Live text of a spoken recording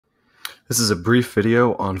This is a brief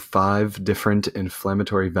video on 5 different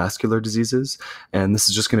inflammatory vascular diseases, and this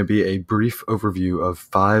is just going to be a brief overview of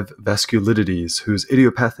 5 vasculitides whose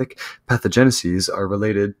idiopathic pathogeneses are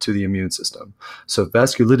related to the immune system. So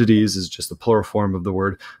vasculitides is just the plural form of the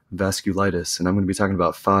word vasculitis, and I'm going to be talking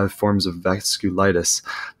about 5 forms of vasculitis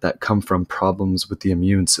that come from problems with the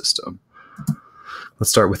immune system.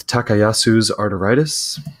 Let's start with Takayasu's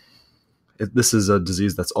arteritis. This is a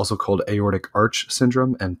disease that's also called aortic arch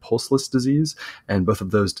syndrome and pulseless disease, and both of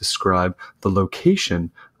those describe the location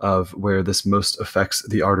of where this most affects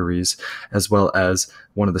the arteries, as well as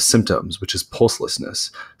one of the symptoms, which is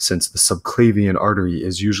pulselessness, since the subclavian artery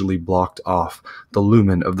is usually blocked off. The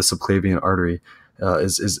lumen of the subclavian artery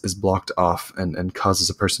is blocked off and causes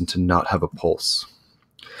a person to not have a pulse.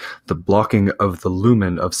 The blocking of the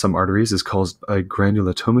lumen of some arteries is caused by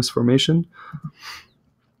granulomatous formation.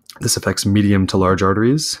 This affects medium to large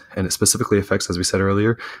arteries, and it specifically affects, as we said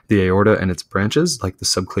earlier, the aorta and its branches, like the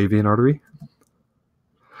subclavian artery.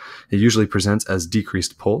 It usually presents as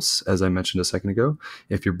decreased pulse, as I mentioned a second ago.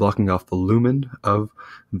 If you're blocking off the lumen of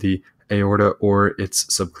the aorta or its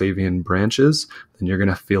subclavian branches, then you're going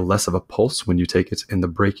to feel less of a pulse when you take it in the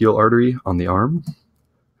brachial artery on the arm.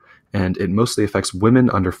 And it mostly affects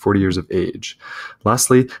women under 40 years of age.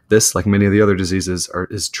 Lastly, this, like many of the other diseases,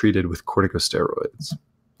 is treated with corticosteroids.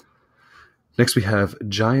 Next, we have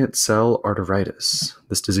giant cell arteritis.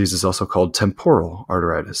 This disease is also called temporal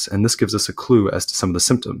arteritis, and this gives us a clue as to some of the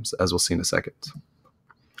symptoms, as we'll see in a second.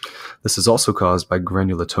 This is also caused by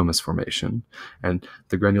granulomatous formation, and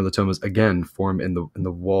the granulomatous again form in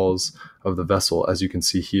the walls of the vessel, as you can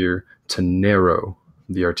see here, to narrow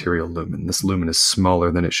the arterial lumen. This lumen is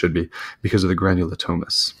smaller than it should be because of the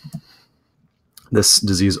granulomatous. This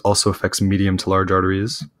disease also affects medium to large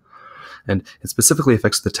arteries, and it specifically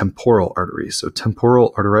affects the temporal arteries. So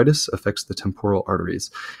temporal arteritis affects the temporal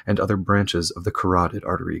arteries and other branches of the carotid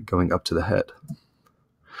artery going up to the head.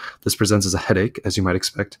 This presents as a headache, as you might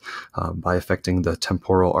expect, by affecting the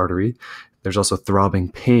temporal artery. There's also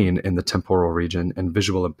throbbing pain in the temporal region and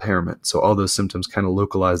visual impairment. So all those symptoms kind of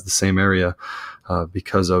localize the same area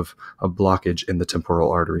because of a blockage in the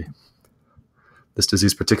temporal artery. This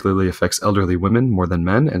disease particularly affects elderly women more than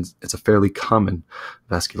men, and it's a fairly common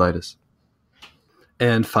vasculitis.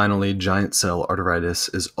 And finally, giant cell arteritis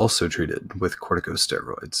is also treated with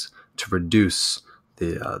corticosteroids to reduce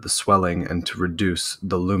the swelling and to reduce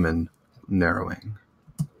the lumen narrowing.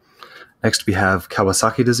 Next, we have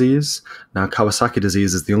Kawasaki disease. Now, Kawasaki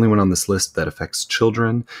disease is the only one on this list that affects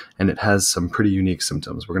children, and it has some pretty unique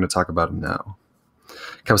symptoms. We're going to talk about them now.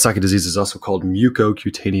 Kawasaki disease is also called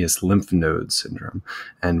mucocutaneous lymph node syndrome,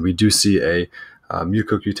 and we do see a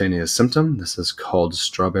mucocutaneous symptom. This is called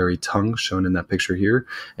strawberry tongue, shown in that picture here,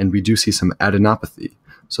 and we do see some adenopathy.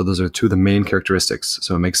 So those are two of the main characteristics.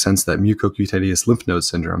 So it makes sense that mucocutaneous lymph node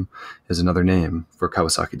syndrome is another name for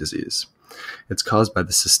Kawasaki disease. It's caused by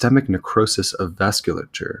the systemic necrosis of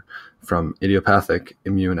vasculature from idiopathic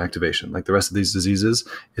immune activation. Like the rest of these diseases,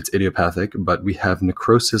 it's idiopathic, but we have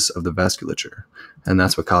necrosis of the vasculature, and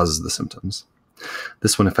that's what causes the symptoms.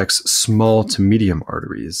 This one affects small to medium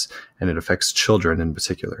arteries, and it affects children in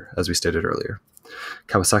particular, as we stated earlier.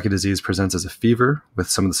 Kawasaki disease presents as a fever with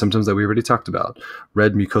some of the symptoms that we already talked about: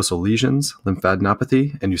 red mucosal lesions,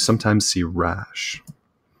 lymphadenopathy, and you sometimes see rash.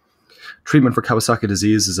 Treatment for Kawasaki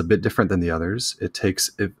disease is a bit different than the others. It takes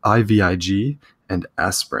IVIG and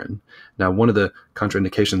aspirin. Now, one of the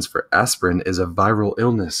contraindications for aspirin is a viral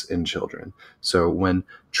illness in children. So when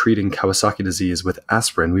treating Kawasaki disease with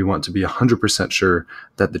aspirin, we want to be 100% sure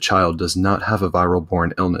that the child does not have a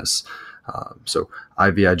viral-borne illness. So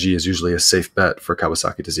IVIG is usually a safe bet for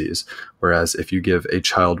Kawasaki disease, whereas if you give a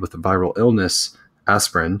child with a viral illness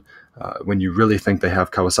aspirin, when you really think they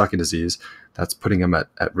have Kawasaki disease, that's putting them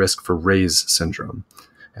at risk for Ray's syndrome,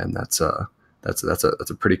 and that's a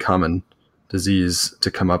pretty common disease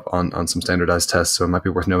to come up on some standardized tests. So it might be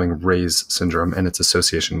worth knowing Ray's syndrome and its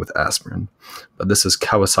association with aspirin. But this is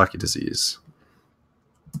Kawasaki disease.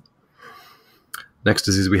 Next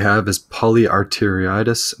disease we have is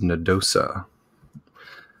Polyarteritis Nodosa.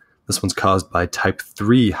 This one's caused by type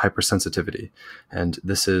 3 hypersensitivity, and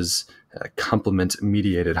this is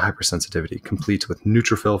complement-mediated hypersensitivity, complete with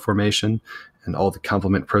neutrophil formation and all the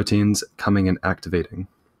complement proteins coming and activating.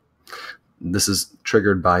 This is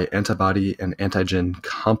triggered by antibody and antigen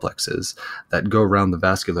complexes that go around the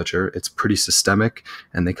vasculature. It's pretty systemic,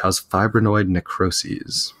 and they cause fibrinoid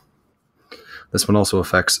necroses. This one also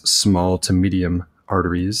affects small to medium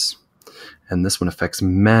arteries, and this one affects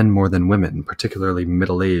men more than women, particularly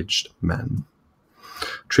middle-aged men.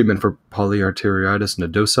 Treatment for Polyarteritis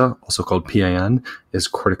Nodosa, also called PAN, is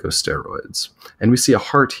corticosteroids. And we see a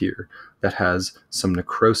heart here that has some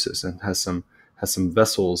necrosis and has some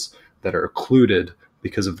vessels that are occluded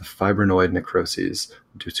because of the fibrinoid necroses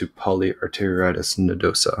due to Polyarteritis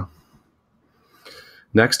Nodosa.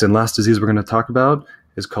 Next and last disease we're going to talk about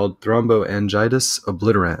is called Thromboangiitis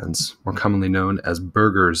obliterans, more commonly known as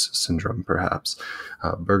Buergers Syndrome, perhaps.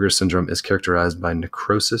 Buergers Syndrome is characterized by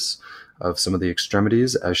necrosis of some of the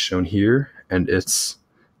extremities, as shown here, and it's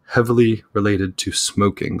heavily related to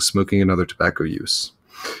smoking and other tobacco use.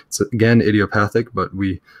 It's, again, idiopathic, but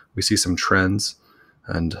we see some trends,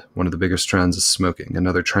 and one of the biggest trends is smoking.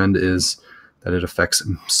 Another trend is that it affects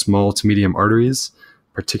small to medium arteries,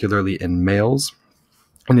 particularly in males.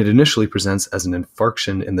 And it initially presents as an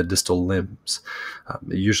infarction in the distal limbs.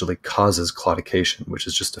 It usually causes claudication, which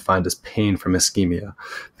is just defined as pain from ischemia,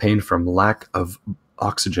 pain from lack of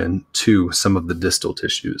oxygen to some of the distal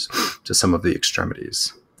tissues, to some of the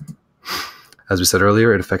extremities. As we said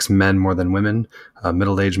earlier, it affects men more than women,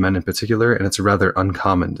 middle-aged men in particular, and it's a rather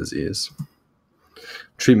uncommon disease.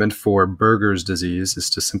 Treatment for Buerger's disease is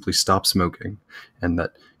to simply stop smoking, and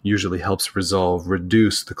that usually helps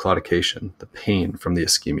reduce the claudication, the pain from the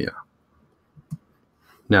ischemia.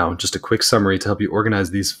 Now, just a quick summary to help you organize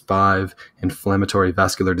these 5 inflammatory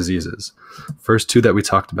vascular diseases. First 2 that we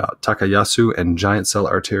talked about, Takayasu and giant cell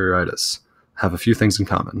arteritis, have a few things in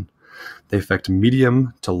common. They affect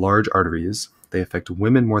medium to large arteries, they affect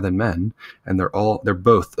women more than men, and they're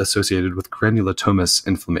both associated with granulomatous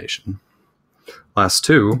inflammation. Last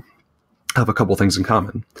 2 have a couple things in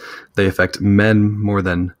common. They affect men more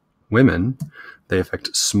than women. They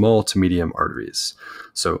affect small to medium arteries.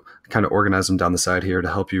 So I kind of organize them down the side here to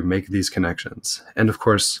help you make these connections. And of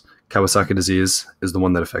course, Kawasaki disease is the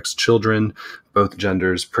one that affects children, both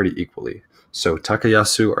genders, pretty equally. So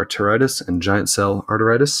Takayasu Arteritis and giant cell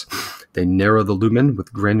arteritis, they narrow the lumen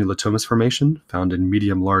with granulomatous formation found in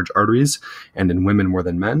medium-large arteries and in women more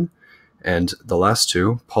than men. And the last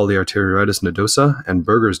 2, Polyarteritis Nodosa and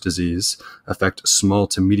Buerger's disease, affect small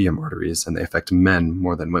to medium arteries, and they affect men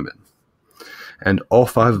more than women. And all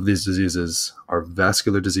 5 of these diseases are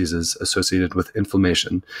vascular diseases associated with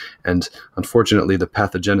inflammation. And unfortunately, the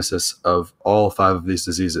pathogenesis of all 5 of these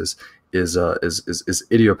diseases is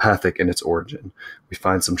idiopathic in its origin. We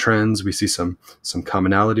find some trends, we see some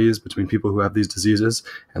commonalities between people who have these diseases,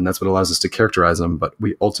 and that's what allows us to characterize them, but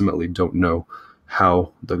we ultimately don't know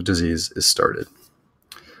how the disease is started.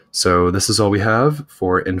 So this is all we have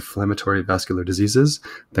for inflammatory vascular diseases.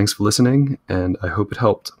 Thanks for listening, and I hope it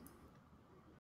helped.